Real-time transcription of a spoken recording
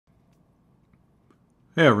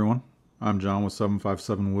Hey everyone, I'm John with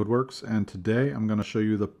 757 Woodworks, and today I'm going to show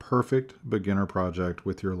you the perfect beginner project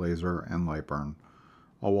with your laser and Lightburn.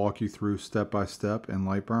 I'll walk you through step by step in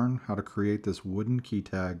Lightburn how to create this wooden key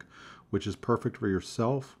tag, which is perfect for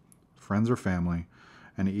yourself, friends or family,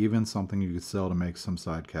 and even something you could sell to make some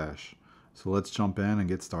side cash. So let's jump in and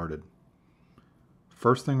get started.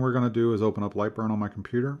 First thing we're going to do is open up Lightburn on my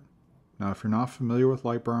computer. Now, if you're not familiar with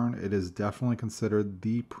Lightburn, it is definitely considered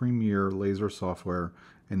the premier laser software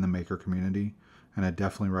in the maker community, and I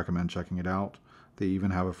definitely recommend checking it out. They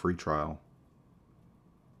even have a free trial.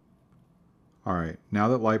 Alright, now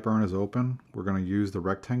that Lightburn is open, we're going to use the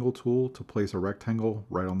rectangle tool to place a rectangle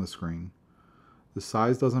right on the screen. The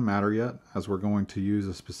size doesn't matter yet, as we're going to use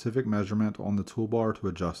a specific measurement on the toolbar to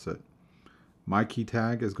adjust it. My key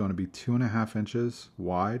tag is going to be 2.5 inches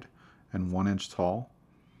wide and 1 inch tall.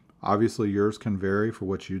 Obviously, yours can vary for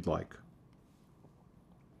what you'd like.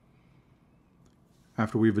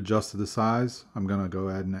 After we've adjusted the size, I'm going to go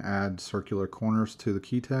ahead and add circular corners to the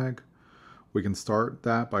key tag. We can start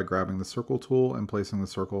that by grabbing the circle tool and placing the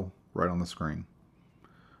circle right on the screen.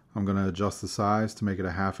 I'm going to adjust the size to make it a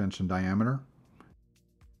 1/2 inch in diameter.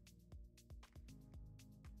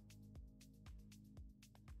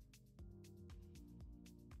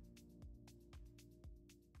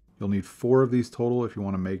 You'll need 4 of these total if you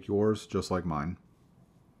want to make yours just like mine.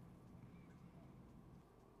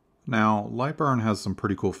 Now, Lightburn has some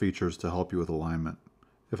pretty cool features to help you with alignment.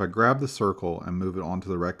 If I grab the circle and move it onto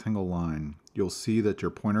the rectangle line, you'll see that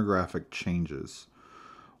your pointer graphic changes.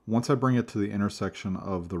 Once I bring it to the intersection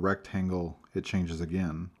of the rectangle, it changes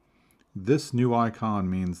again. This new icon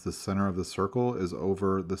means the center of the circle is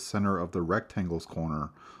over the center of the rectangle's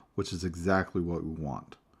corner, which is exactly what we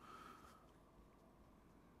want.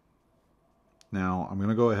 Now, I'm going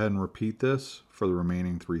to go ahead and repeat this for the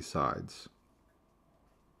remaining 3 sides.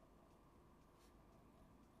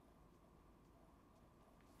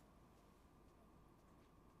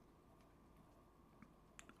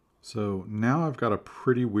 So now I've got a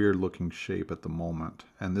pretty weird looking shape at the moment,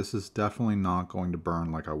 and this is definitely not going to burn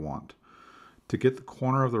like I want. To get the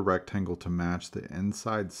corner of the rectangle to match the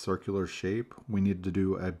inside circular shape, we need to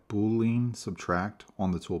do a boolean subtract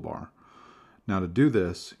on the toolbar. Now to do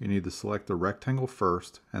this, you need to select the rectangle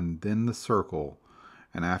first and then the circle,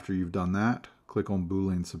 and after you've done that, click on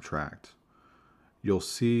boolean subtract. You'll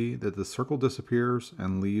see that the circle disappears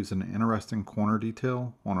and leaves an interesting corner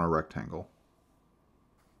detail on our rectangle.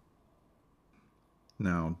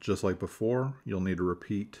 Now, just like before, you'll need to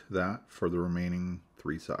repeat that for the remaining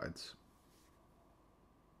 3 sides.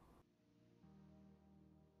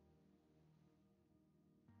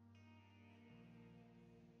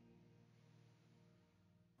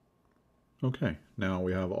 Okay, now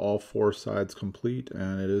we have all 4 sides complete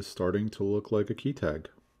and it is starting to look like a key tag.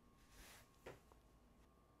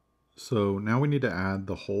 So now we need to add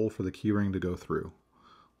the hole for the keyring to go through.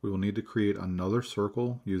 We will need to create another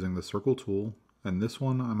circle using the circle tool, and this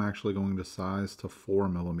one I'm actually going to size to 4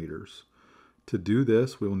 millimeters. To do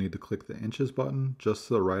this, we will need to click the inches button just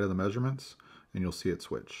to the right of the measurements, and you'll see it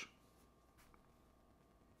switch.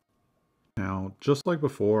 Now, just like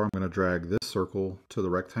before, I'm going to drag this circle to the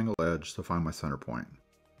rectangle edge to find my center point.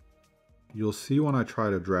 You'll see when I try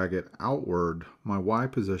to drag it outward, my Y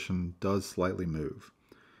position does slightly move.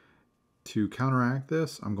 To counteract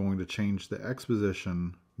this, I'm going to change the X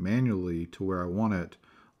position manually to where I want it,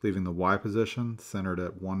 leaving the Y position centered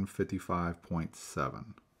at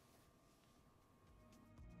 155.7.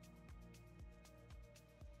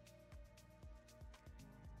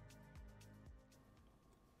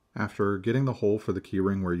 After getting the hole for the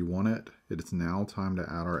keyring where you want it, it is now time to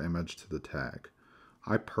add our image to the tag.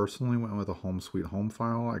 I personally went with a Home Sweet Home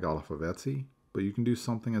file I got off of Etsy, but you can do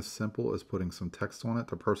something as simple as putting some text on it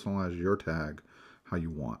to personalize your tag how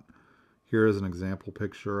you want. Here is an example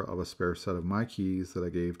picture of a spare set of my keys that I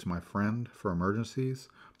gave to my friend for emergencies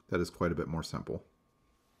that is quite a bit more simple.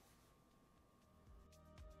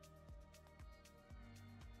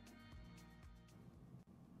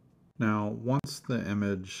 Now, once the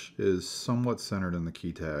image is somewhat centered in the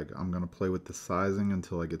key tag, I'm going to play with the sizing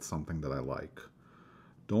until I get something that I like.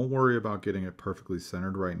 Don't worry about getting it perfectly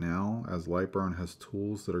centered right now, as Lightburn has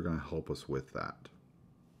tools that are going to help us with that.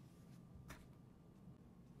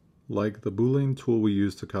 Like the boolean tool we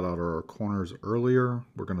used to cut out our corners earlier,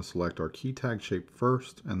 we're going to select our key tag shape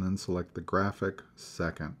first and then select the graphic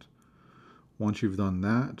second. Once you've done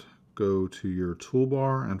that, go to your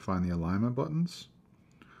toolbar and find the alignment buttons.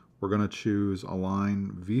 We're going to choose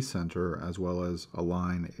Align V-Center as well as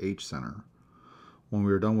Align H-Center. When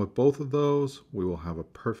we are done with both of those, we will have a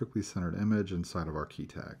perfectly centered image inside of our key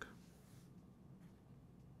tag.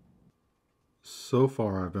 So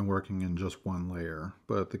far I've been working in just one layer,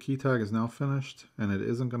 but the keytag is now finished and it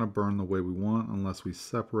isn't going to burn the way we want unless we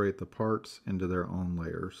separate the parts into their own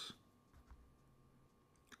layers.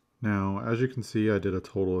 Now, as you can see, I did a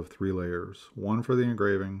total of 3 layers, one for the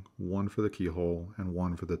engraving, one for the keyhole, and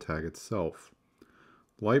one for the tag itself.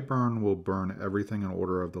 Lightburn will burn everything in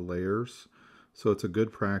order of the layers, so it's a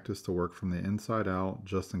good practice to work from the inside out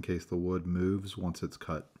just in case the wood moves once it's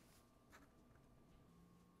cut.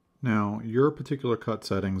 Now, your particular cut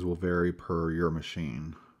settings will vary per your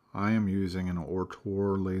machine. I am using an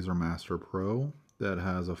Ortur Laser Master Pro that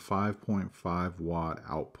has a 5.5 watt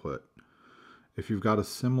output. If you've got a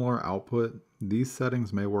similar output, these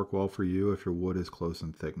settings may work well for you if your wood is close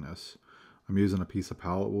in thickness. I'm using a piece of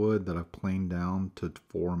pallet wood that I've planed down to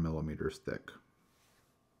 4 millimeters thick.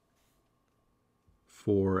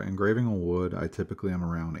 For engraving on wood, I typically am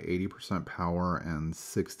around 80% power and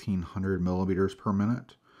 1600 millimeters per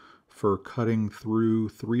minute. For cutting through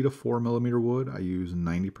 3 to 4 millimeter wood, I use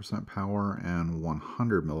 90% power and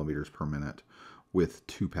 100 millimeters per minute with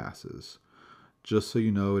 2 passes. Just so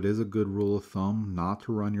you know, it is a good rule of thumb not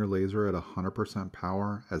to run your laser at 100%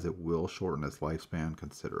 power, as it will shorten its lifespan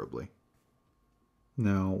considerably.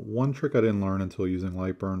 Now, one trick I didn't learn until using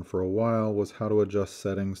Lightburn for a while was how to adjust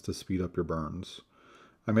settings to speed up your burns.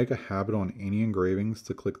 I make a habit on any engravings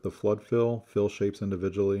to click the flood fill shapes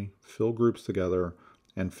individually, fill groups together,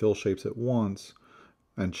 and fill shapes at once,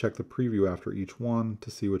 and check the preview after each one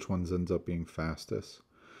to see which ones ends up being fastest.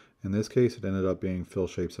 In this case, it ended up being fill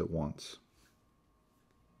shapes at once.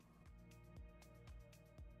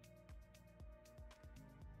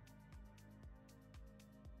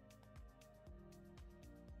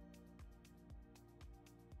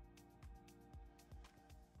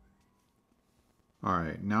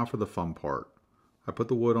 Alright, now for the fun part. I put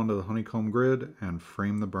the wood onto the honeycomb grid and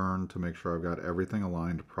frame the burn to make sure I've got everything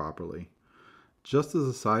aligned properly. Just as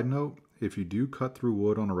a side note, if you do cut through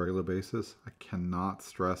wood on a regular basis, I cannot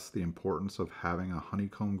stress the importance of having a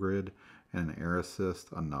honeycomb grid and an air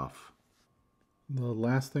assist enough. The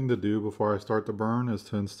last thing to do before I start the burn is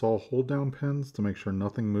to install hold down pins to make sure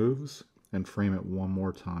nothing moves and frame it one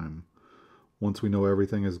more time. Once we know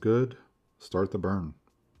everything is good, start the burn.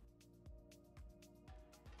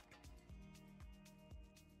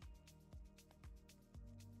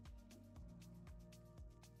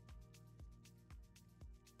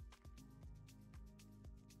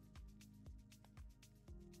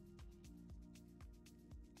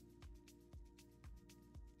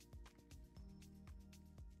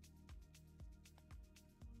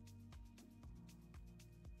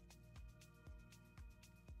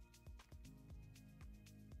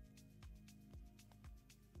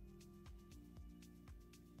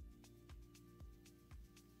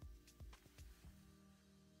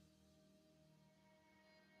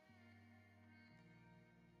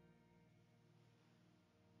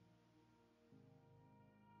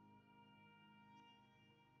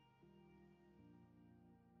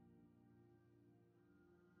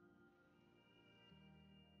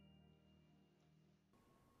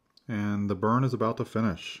 And the burn is about to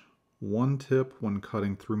finish. One tip when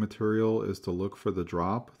cutting through material is to look for the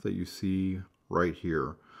drop that you see right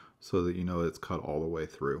here so that you know it's cut all the way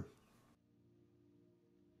through.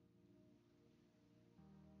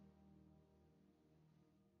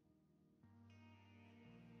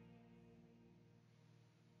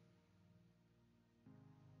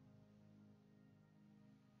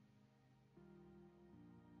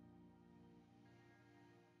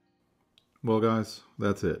 Well guys,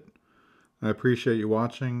 that's it. I appreciate you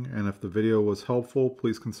watching, and if the video was helpful,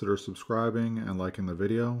 please consider subscribing and liking the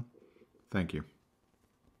video. Thank you.